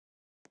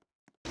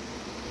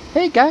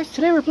Hey guys,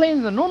 today we're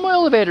playing the normal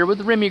elevator with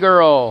the Remi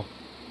girl.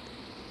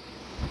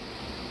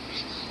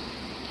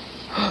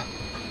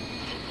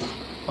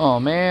 Oh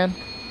man.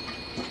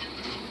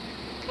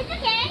 It's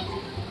okay.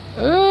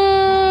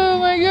 Oh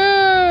my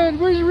god,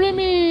 where's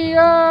Remi?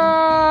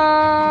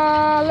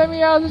 Ah, let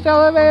me out of this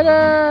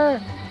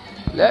elevator.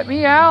 Let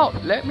me out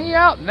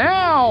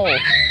now.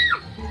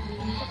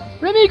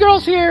 Remi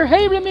girl's here.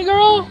 Hey Remi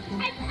girl.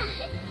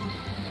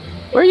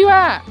 Where you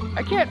at?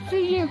 I can't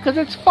see you because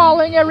it's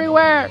falling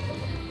everywhere.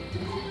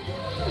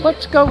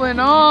 What's going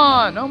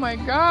on? Oh my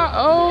god.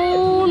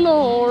 Oh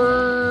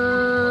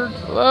Lord.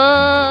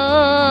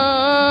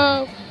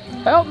 Whoa.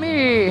 Help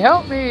me.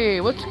 Help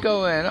me. What's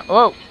going on?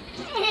 Whoa.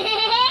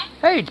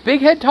 Hey, it's Big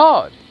Head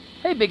Todd.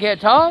 Hey, Big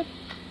Head Todd.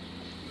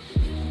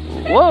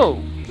 Whoa.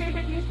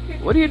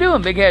 What are you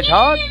doing, Big Head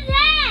Todd?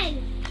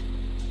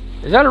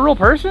 Is that a real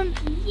person?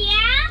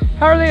 Yeah.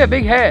 How are they a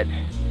big head?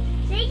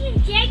 They can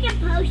drink a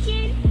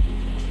potion.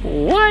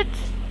 What?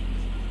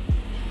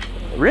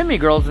 Remi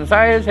girl's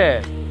inside his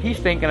head. He's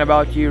thinking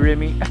about you,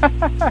 Remi.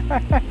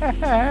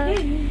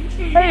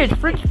 Hey, it's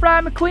French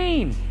Fry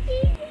McQueen.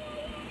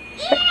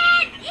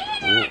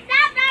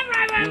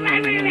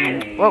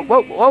 Whoa,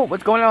 whoa, whoa!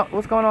 What's going on?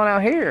 What's going on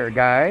out here,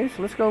 guys?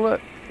 Let's go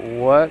look.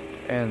 What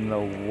in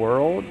the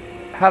world?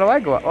 How do I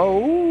go out?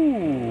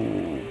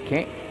 Oh,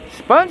 can't.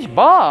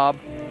 SpongeBob,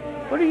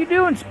 what are you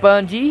doing,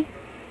 Spongy?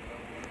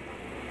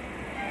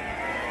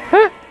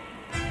 Huh?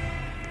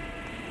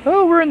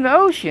 Oh, we're in the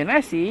ocean.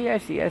 I see.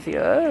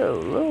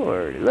 Oh,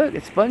 Lord. Look,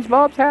 it's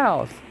SpongeBob's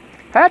house.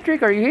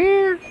 Patrick, are you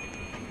here?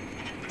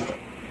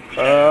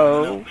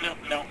 Oh.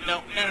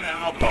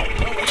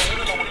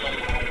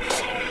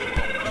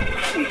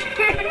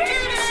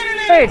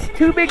 Hey, it's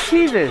two big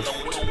cheeses.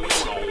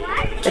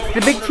 It's the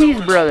Big Cheese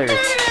Brothers.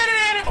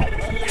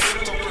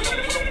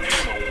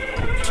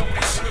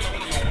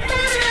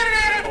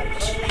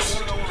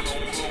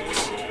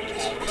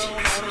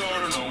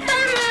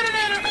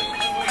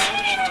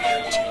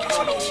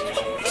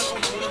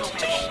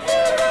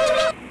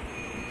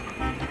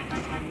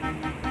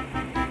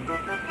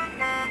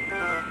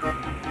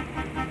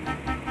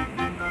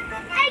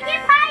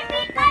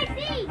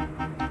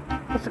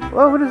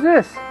 Whoa, what is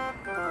this?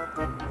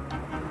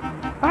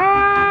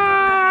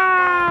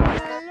 Ah!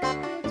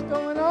 What's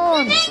going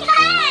on? The big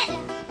head!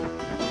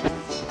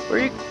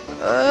 Where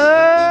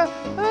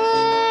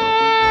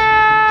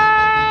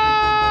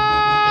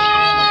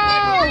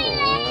are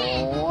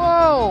you?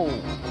 Whoa!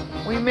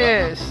 We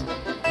missed. We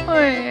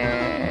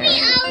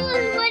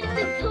almost went to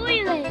the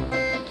toilet.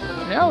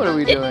 Now what are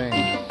we doing?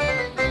 Dying?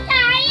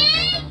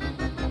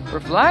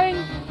 We're flying?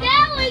 No,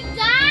 we're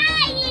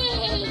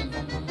dying!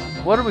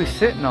 What are we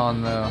sitting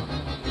on though?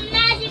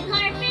 Magic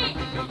carpet.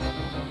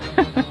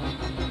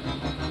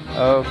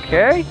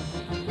 Okay.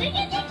 Look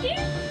at the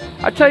here.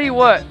 I tell you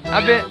what,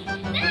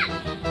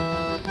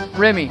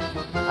 Remi,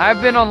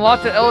 I've been on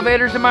lots of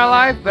elevators in my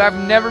life, but I've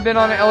never been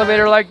on an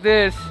elevator like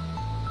this.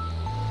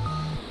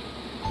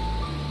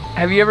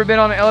 Have you ever been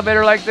on an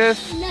elevator like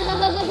this?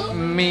 No.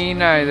 Me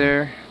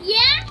neither.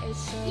 Yeah?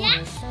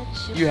 Yeah?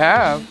 You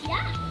have? Yeah.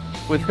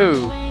 With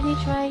who? Mommy.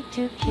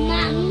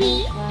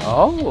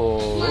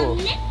 Oh.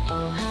 Mommy.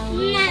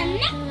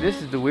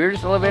 This is the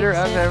weirdest elevator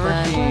I've ever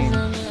seen.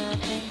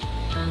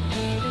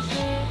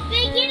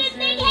 Big get a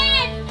big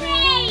head,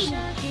 brain.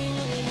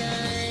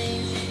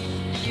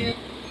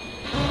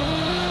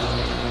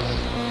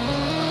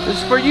 This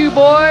is for you,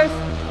 boys.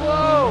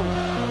 Whoa.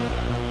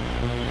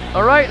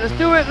 All right, let's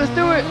do it. Let's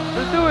do it.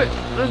 Let's do it.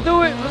 Let's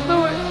do it. Let's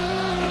do it.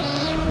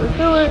 Let's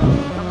do it.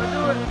 I'm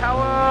gonna do it.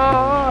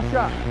 Power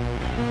shot.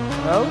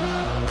 No.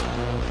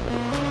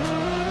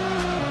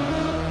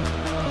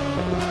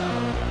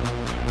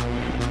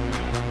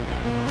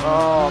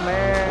 Oh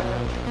man,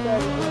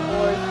 that's good,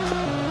 boys.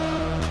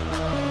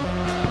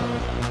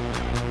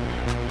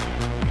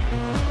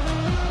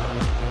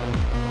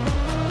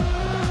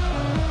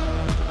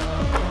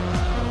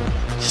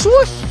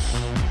 Swoosh!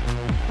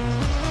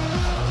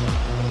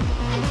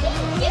 I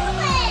can't do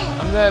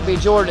it. I'm gonna be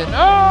Jordan.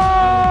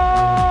 Oh!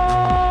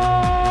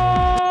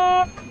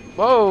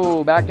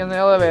 Whoa, back in the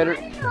elevator.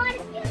 I don't know how to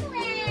do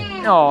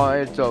it. Oh,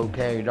 it's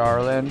okay,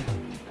 darling.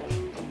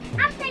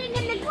 I'm sitting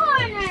in the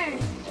corner.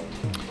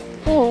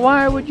 Oh,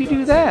 why would you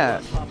do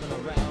that? Mommy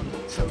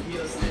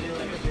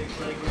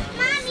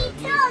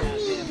told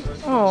me.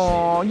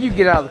 Oh, you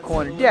get out of the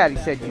corner. Daddy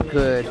said you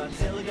could.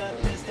 There's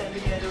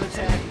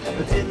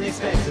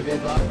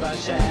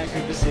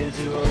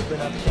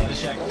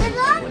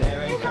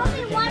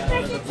only 1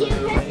 person, 2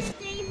 persons,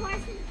 3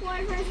 persons,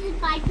 4 persons,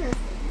 5 persons.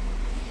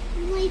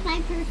 There's only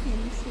 5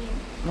 persons here.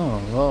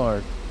 Oh,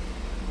 Lord.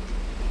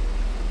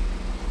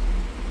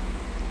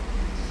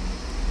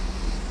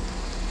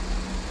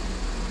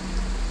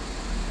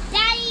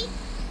 Daddy,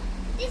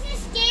 this is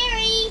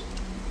scary.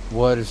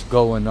 What is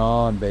going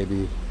on,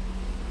 baby?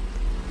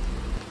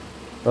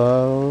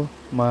 Oh,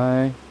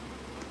 my.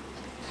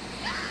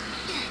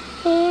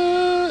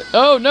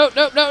 Oh, no, no,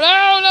 no, no,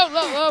 no,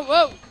 no, no,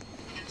 whoa.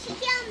 She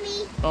killed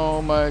me.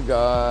 Oh, my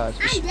gosh.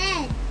 I'm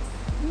dead.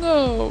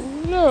 No,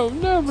 no,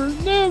 never,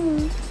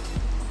 never.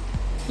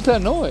 What's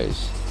that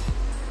noise?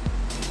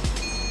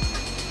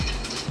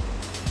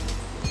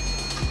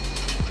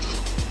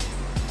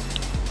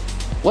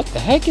 What the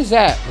heck is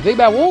that? A big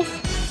bad wolf?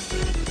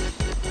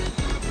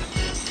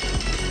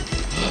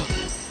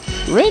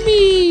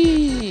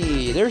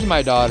 Remi! There's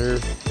my daughter.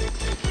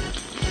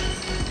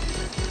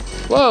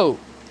 Whoa!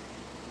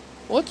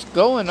 What's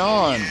going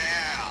on?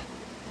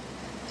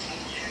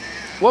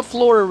 What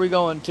floor are we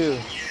going to?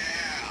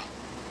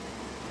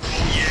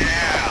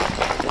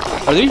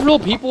 Are these real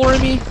people,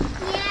 Remi? Yeah.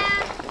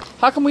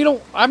 How come we don't...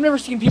 I've never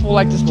seen people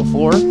like this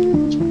before.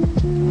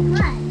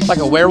 What? Like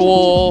a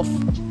werewolf.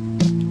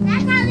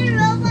 That's how the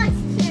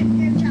Roblox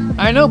characters are.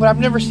 I know, but I've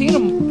never seen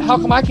them. How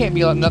come I can't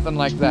be like nothing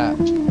like that?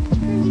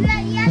 You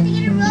have to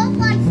get a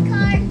Roblox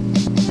card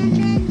and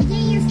then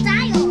get your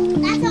style.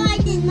 That's how I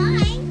did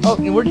mine. Oh,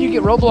 and where do you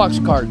get Roblox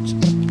cards?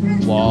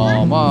 From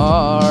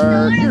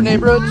Walmart, your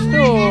neighborhood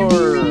store.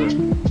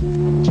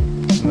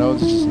 No,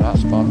 this is not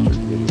sponsored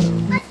video.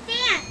 Let's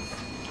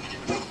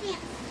dance. Let's dance.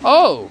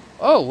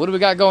 Oh, what do we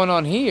got going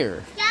on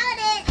here? Got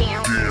it.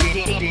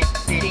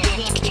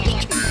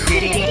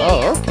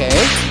 Oh, okay.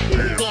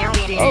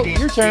 Oh,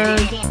 your turn.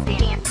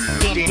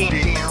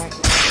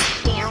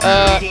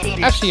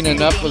 I've seen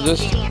enough of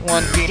this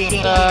one.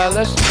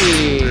 Let's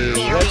see.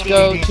 Let's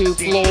go to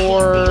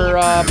floor.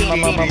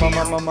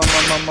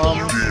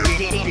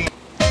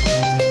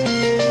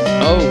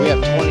 Oh, we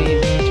have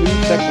 22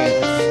 seconds.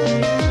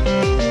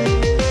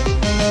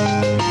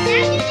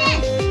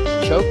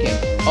 Choking.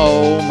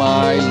 Oh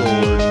my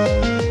lord.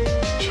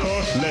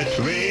 Chocolate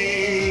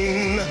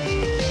rain.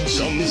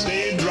 Some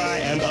stay dry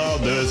and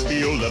others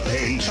feel the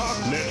pain.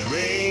 Chocolate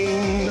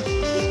rain.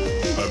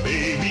 A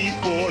baby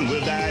born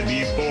will die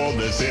before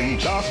the sin.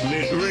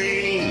 Chocolate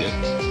rain.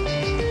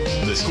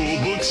 The school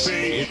books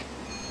say it.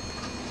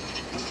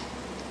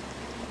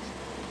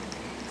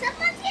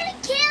 Someone's gonna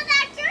kill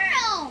that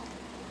girl.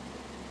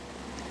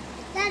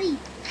 Daddy,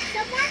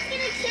 someone's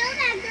gonna kill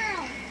that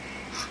girl.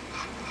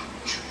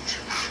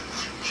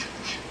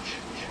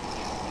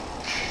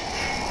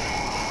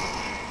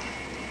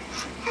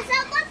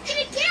 Someone's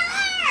gonna kill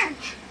her!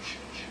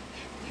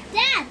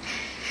 Dad!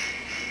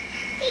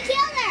 He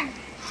killed her!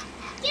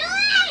 Get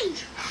away!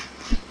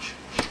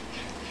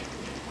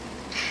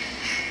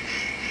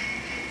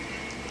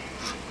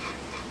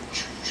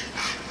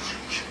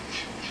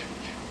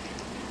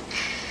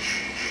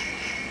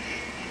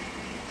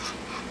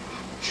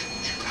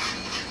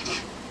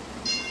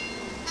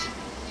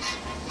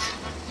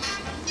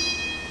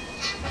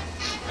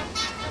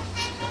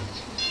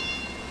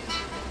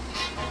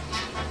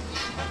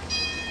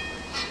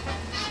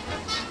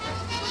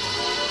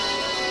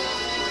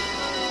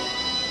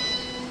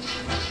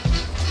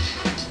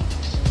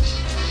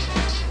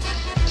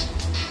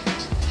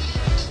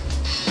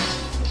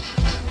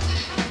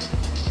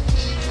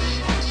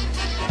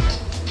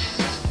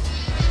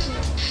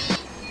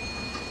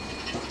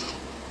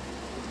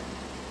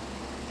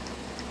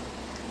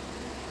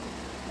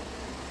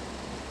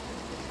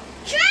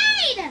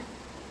 Train!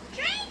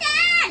 Train,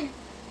 Dad!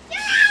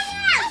 Get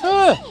out of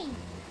here!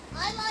 I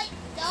like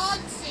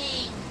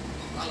dancing.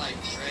 I like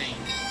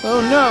trains.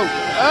 Oh no!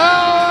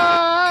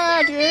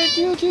 Ah!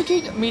 Choo choo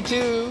choo. Me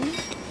too.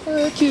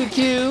 Choo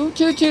choo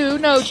choo choo.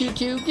 No choo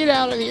choo. Get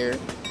out of here.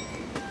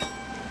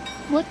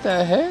 What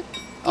the heck?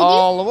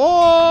 All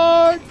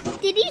aboard!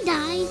 Did he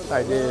die?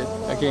 I did.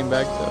 I came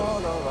back though.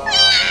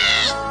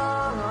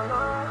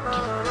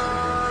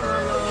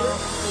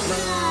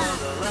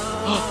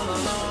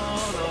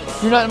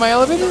 You're not in my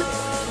elevator?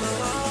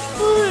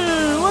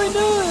 Why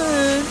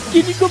not?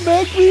 Can you come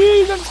back,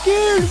 please? I'm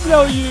scared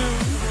without you.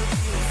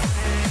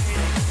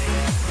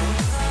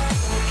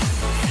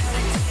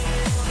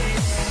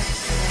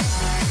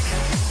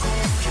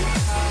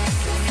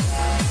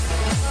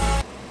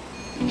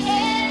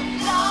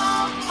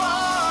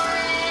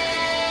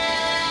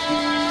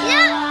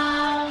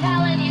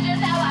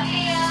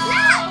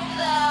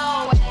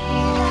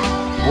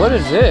 What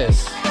is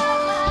this?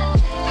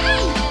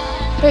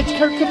 Hey, it's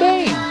Kurt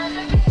Cobain.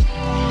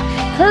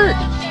 Kurt!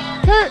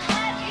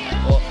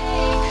 Well,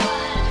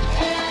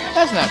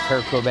 that's not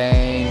Kurt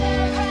Cobain.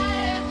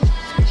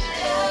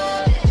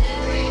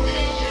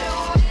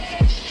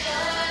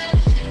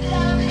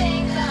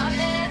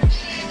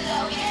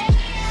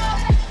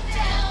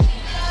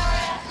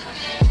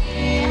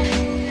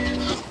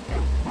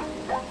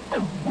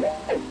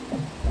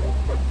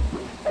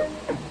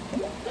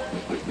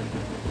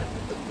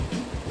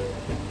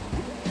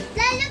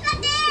 Dad, look up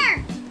there!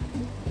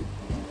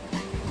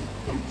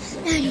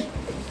 Daddy.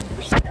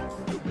 Is that funny?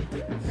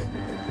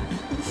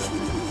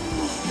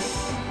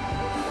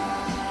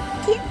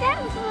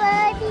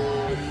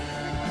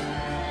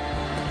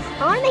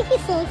 I want to make you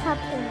say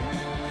something.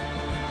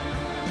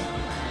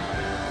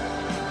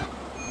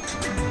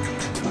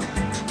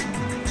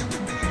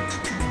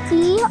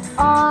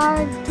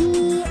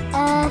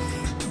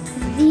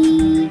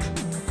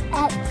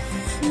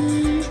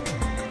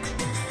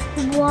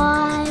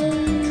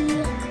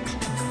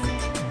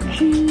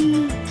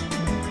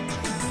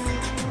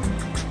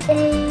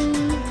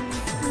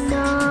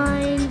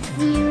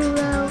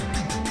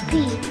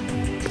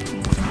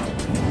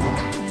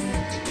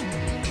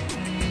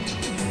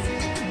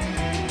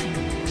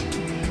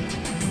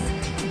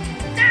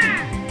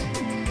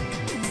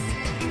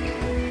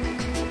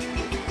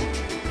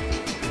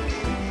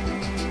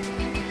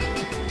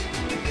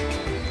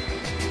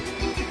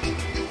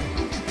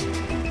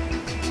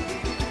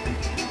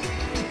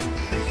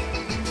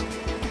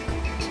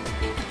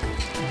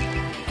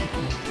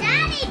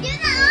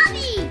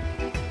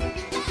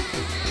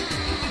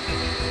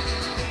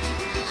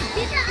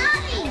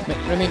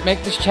 Remi,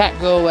 make this chat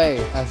go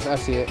away. I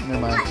see it.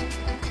 Never mind.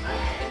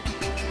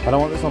 I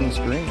don't want this on the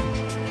screen.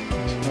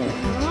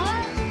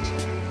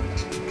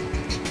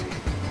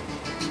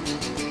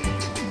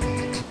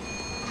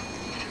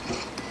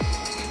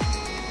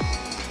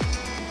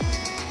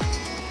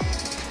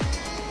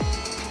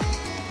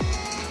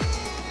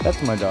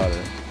 That's my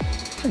daughter.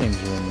 Her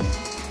name's Remi.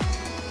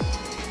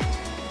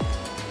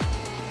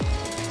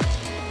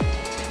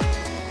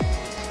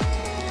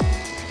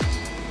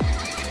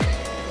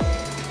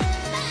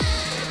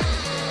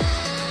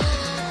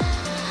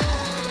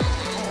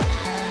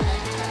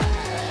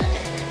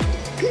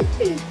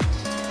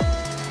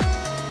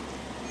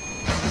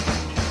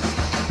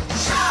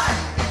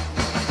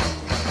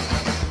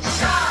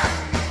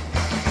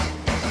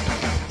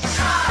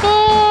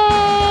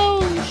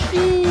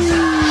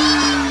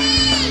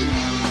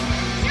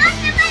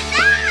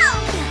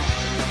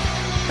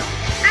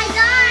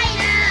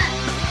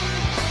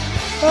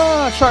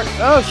 Shark!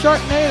 Oh,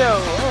 Sharknado!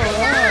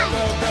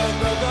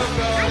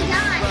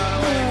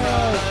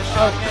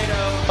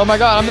 Oh my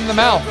God! I'm in the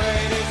mouth.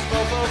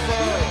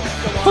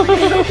 What the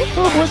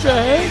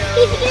heck?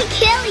 He's gonna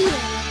kill you.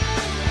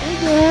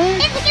 Okay.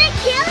 He's gonna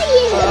kill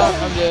you.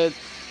 I'm dead.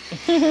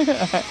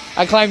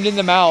 I climbed in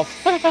the mouth.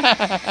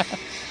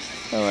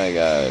 Oh my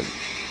God!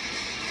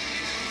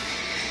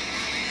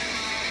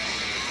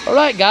 All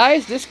right,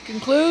 guys. This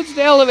concludes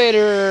the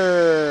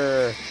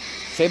elevator.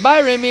 Say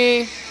bye,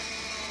 Remi.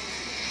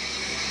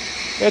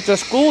 It's a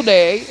school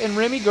day, and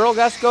Remi girl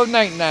got to go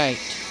night-night.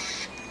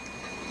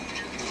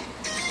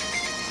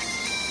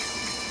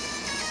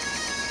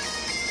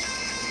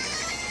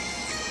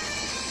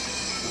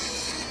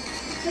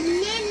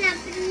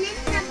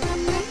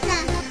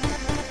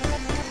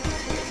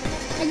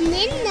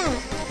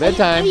 Banana.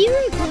 Bedtime. Are you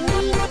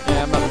recording?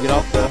 Yeah, I'm about to get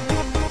off the...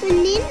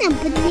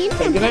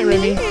 Banana. Good night,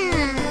 Remi.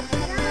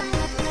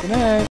 Good night.